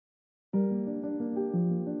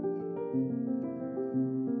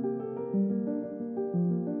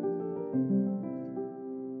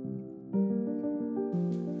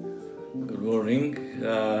morning.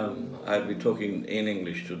 I'll be talking in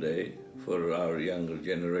English today for our younger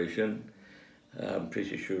generation. I'm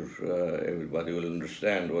pretty sure everybody will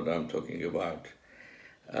understand what I'm talking about.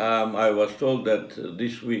 I was told that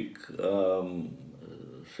this week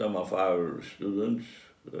some of our students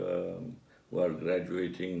who are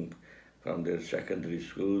graduating from their secondary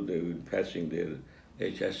school, they will be passing their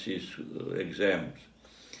HSC exams.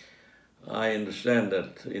 I understand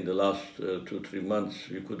that in the last 2-3 months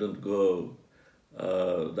you couldn't go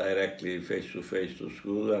directly face-to-face to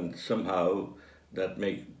school, and somehow that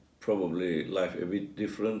make probably life a bit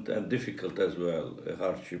different and difficult as well, a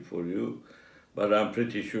hardship for you, but I'm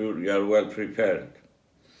pretty sure you are well prepared.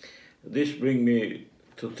 This brings me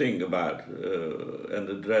to think about and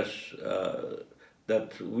address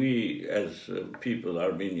that we as people,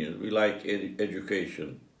 Armenians, we like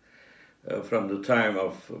education. From the time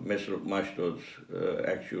of Mesrop Mashtod's,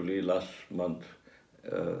 actually last month,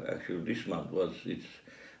 actually this month was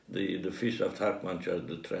the feast of Tarkmanchas,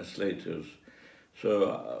 the translators.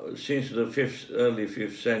 So since the early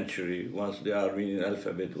 5th century, once the Armenian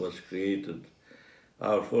alphabet was created,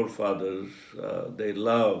 our forefathers, they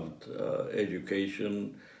loved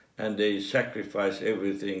education, and they sacrificed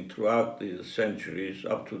everything throughout the centuries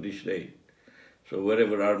up to this day. So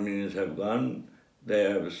wherever Armenians have gone, they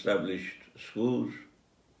have established schools,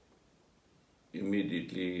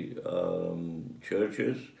 immediately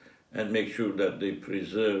churches, and make sure that they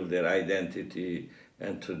preserve their identity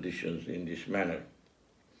and traditions in this manner.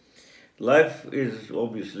 Life is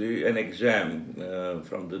obviously an exam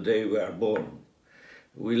from the day we are born.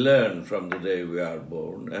 We learn from the day we are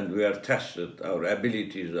born, and we are tested. Our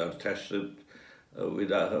abilities are tested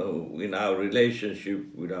in our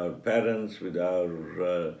relationship with our parents, with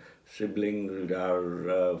our siblings, with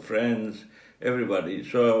our friends, everybody.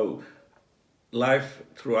 So life,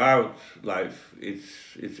 throughout life,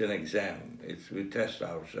 it's an exam. We test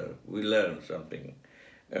ourselves, we learn something,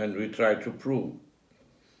 and we try to prove.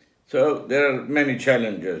 So there are many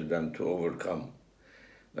challenges then to overcome.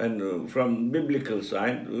 And from biblical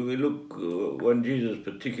side, we look when Jesus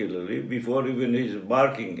particularly, before even his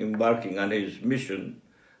embarking on his mission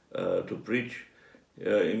to preach,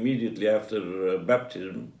 immediately after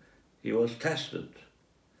baptism, he was tested.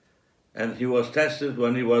 And he was tested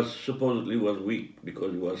when he supposedly was weak,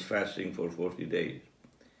 because he was fasting for 40 days.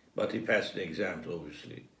 But he passed the exams,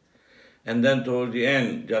 obviously. And then toward the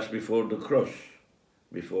end, just before the cross,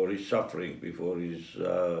 before his suffering, before his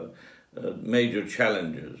major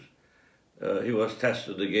challenges, he was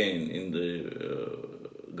tested again in the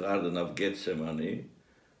Garden of Gethsemane,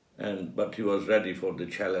 but he was ready for the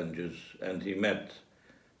challenges, and he met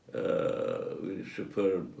with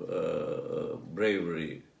superb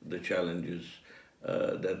bravery the challenges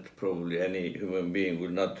that probably any human being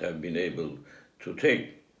would not have been able to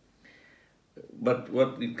take. But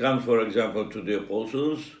what it comes, for example, to the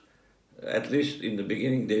apostles, at least in the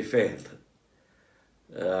beginning they failed.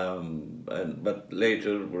 But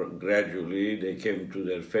later, gradually, they came to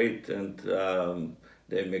their faith, and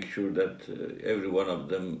they make sure that every one of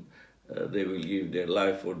them, they will give their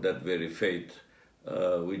life for that very faith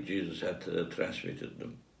which Jesus had transmitted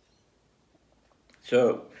them.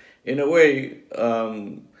 So, in a way,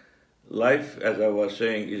 life, as I was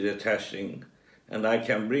saying, is a testing, and I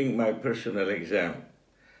can bring my personal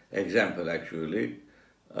example actually.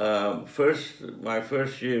 My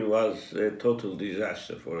first year was a total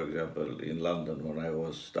disaster, for example, in London when I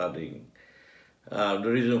was studying. The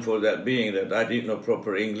reason for that being that I didn't know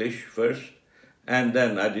proper English first, and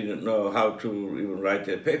then I didn't know how to even write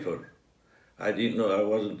a paper. I didn't know, I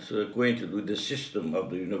wasn't acquainted with the system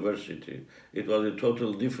of the university. It was a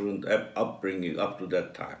total different upbringing up to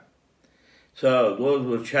that time. So those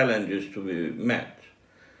were challenges to be met.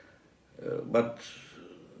 But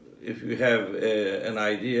if you have an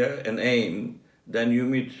idea, an aim, then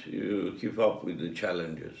you keep up with the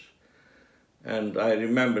challenges. And I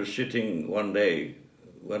remember sitting one day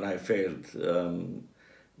when I failed,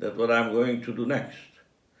 that what I'm going to do next.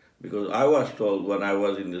 Because I was told when I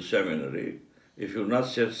was in the seminary, if you're not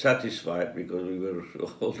satisfied, because we were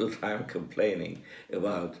all the time complaining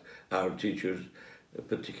about our teachers,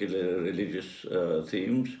 particular religious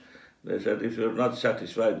themes, they said, if you're not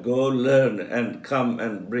satisfied, go learn and come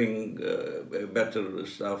and bring better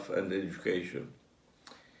stuff and education.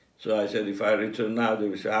 So I said, if I return now, they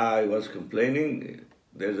will say, I was complaining,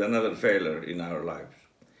 there's another failure in our lives.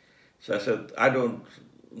 So I said, I don't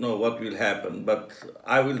know what will happen, but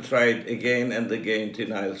I will try it again and again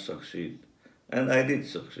till I'll succeed. And I did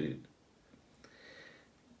succeed.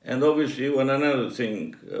 And obviously, one another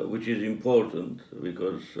thing which is important,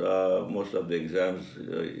 because most of the exams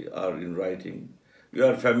are in writing, you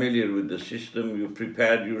are familiar with the system, you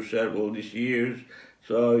prepared yourself all these years,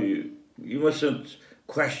 so you mustn't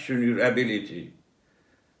question your ability.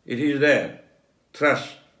 It is there.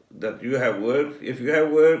 Trust that you have worked. If you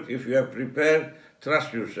have worked, if you have prepared,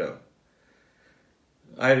 trust yourself.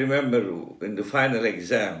 I remember in the final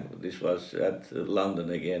exam, this was at London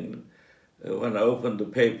again, when I opened the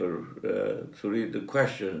paper to read the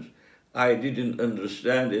questions, I didn't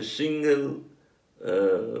understand a single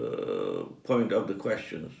point of the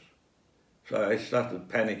questions. So I started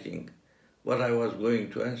panicking what I was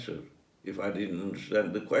going to answer if I didn't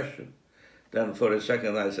understand the question. Then for a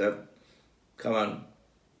second I said, come on,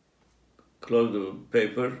 close the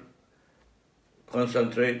paper,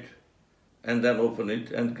 concentrate, and then open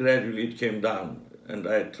it, and gradually it came down. And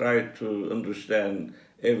I tried to understand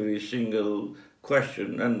every single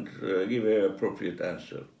question and give an appropriate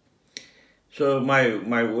answer. So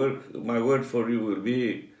my word for you will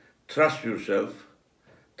be, trust yourself,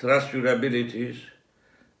 trust your abilities,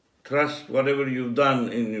 trust whatever you've done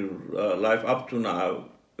in your life up to now,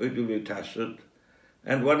 it will be tested.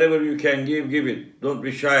 And whatever you can give it. Don't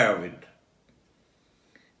be shy of it.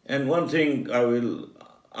 And one thing I will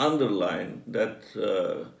underline, that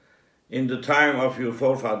in the time of your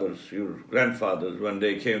forefathers, your grandfathers, when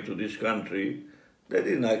they came to this country, they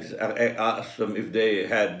didn't ask them if they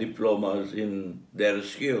had diplomas in their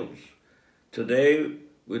skills. Today,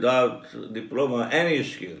 without diploma, any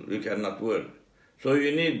skill, you cannot work. So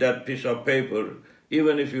you need that piece of paper,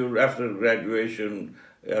 even if you're after graduation,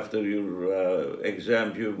 after your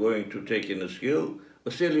exam, you're going to take in a skill,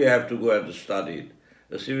 but still you have to go and study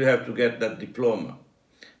it. Still you have to get that diploma.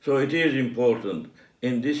 So it is important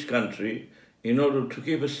in this country, in order to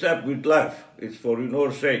keep a step with life, it's for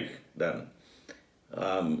your sake then,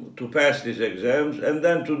 to pass these exams and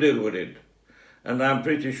then to deal with it. And I'm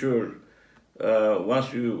pretty sure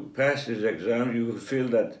once you pass these exams, you will feel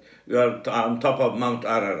that you are on top of Mount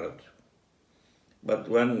Ararat. But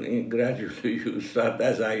when gradually you start,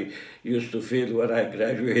 as I used to feel when I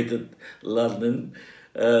graduated London,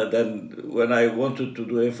 then when I wanted to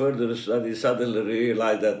do a further study, suddenly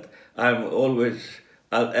realized that I'm always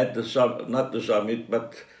at the summit, not the summit,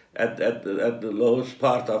 but at the lowest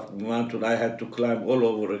part of the mountain. I had to climb all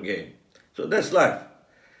over again. So that's life.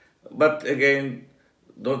 But again,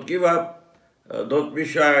 don't give up, don't be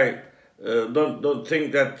shy, don't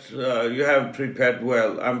think that you haven't prepared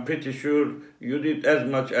well. I'm pretty sure you did as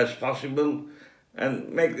much as possible, and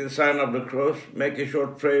make the sign of the cross, make a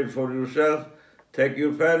short prayer for yourself, take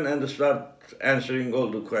your pen and start answering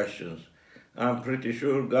all the questions. I'm pretty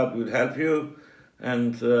sure God will help you,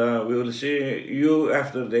 and we will see you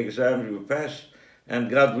after the exam you pass,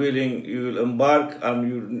 and God willing, you will embark on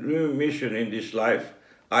your new mission in this life,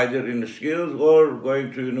 either in skills or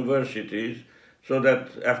going to universities, so that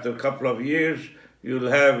after a couple of years,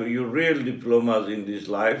 you'll have your real diplomas in this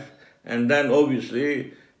life, and then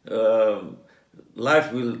obviously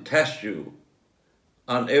life will test you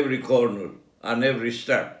on every corner, on every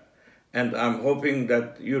step. And I'm hoping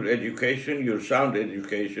that your education, your sound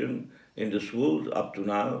education in the schools up to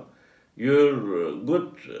now, your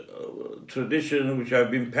good tradition which have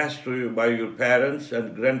been passed to you by your parents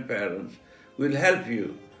and grandparents will help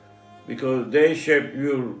you, because they shape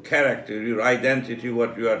your character, your identity,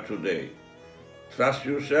 what you are today. Trust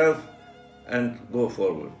yourself and go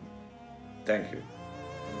forward. Thank you.